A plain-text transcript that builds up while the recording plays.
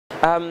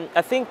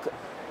I think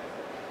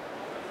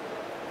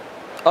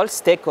all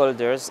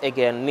stakeholders,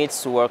 again, need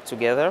to work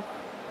together.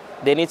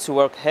 They need to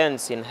work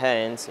hands in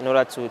hands in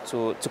order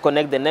to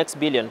connect the next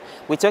billion.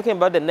 We're talking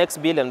about the next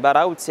billion, but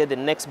I would say the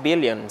next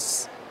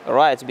billions,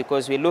 right?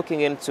 Because we're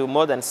looking into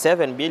more than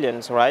 7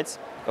 billions, right,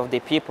 of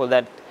the people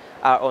that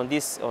are on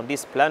this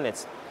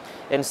planet.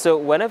 And so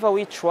whenever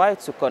we try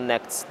to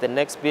connect the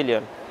next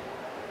billion,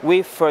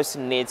 we first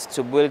need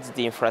to build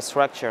the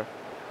infrastructure.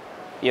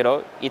 You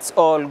know, it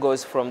all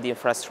goes from the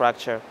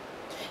infrastructure.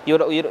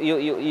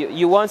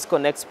 You once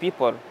connect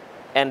people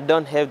and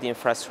don't have the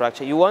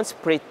infrastructure. You once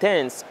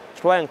pretend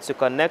trying to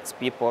connect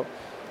people,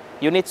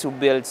 you need to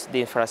build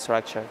the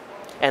infrastructure.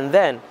 And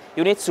then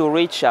you need to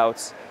reach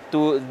out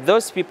to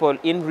those people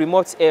in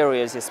remote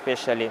areas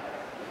especially.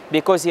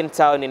 Because in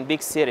town, in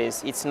big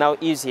cities, it's now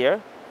easier.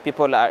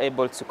 People are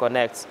able to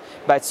connect.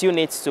 But you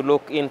need to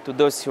look into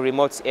those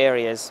remote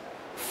areas,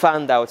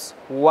 find out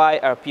why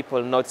are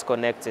people not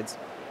connected.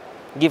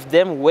 Give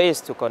them ways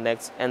to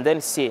connect and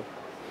then see.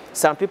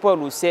 Some people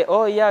will say,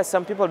 oh yeah,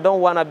 some people don't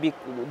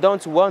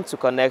want to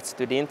connect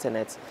to the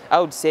internet.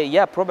 I would say,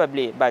 yeah,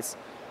 probably, but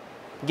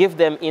give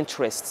them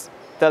interest.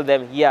 Tell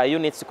them, yeah, you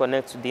need to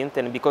connect to the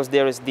internet because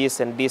there is this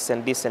and this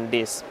and this and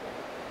this.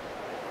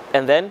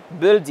 And then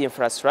build the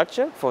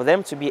infrastructure for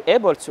them to be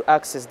able to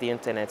access the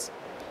internet.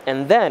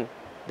 And then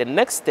the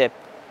next step,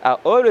 I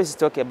always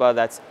talk about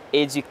that,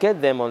 educate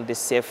them on the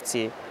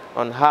safety,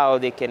 on how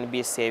they can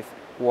be safe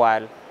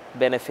while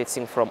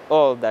benefiting from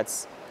all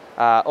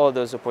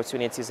those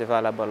opportunities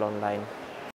available online.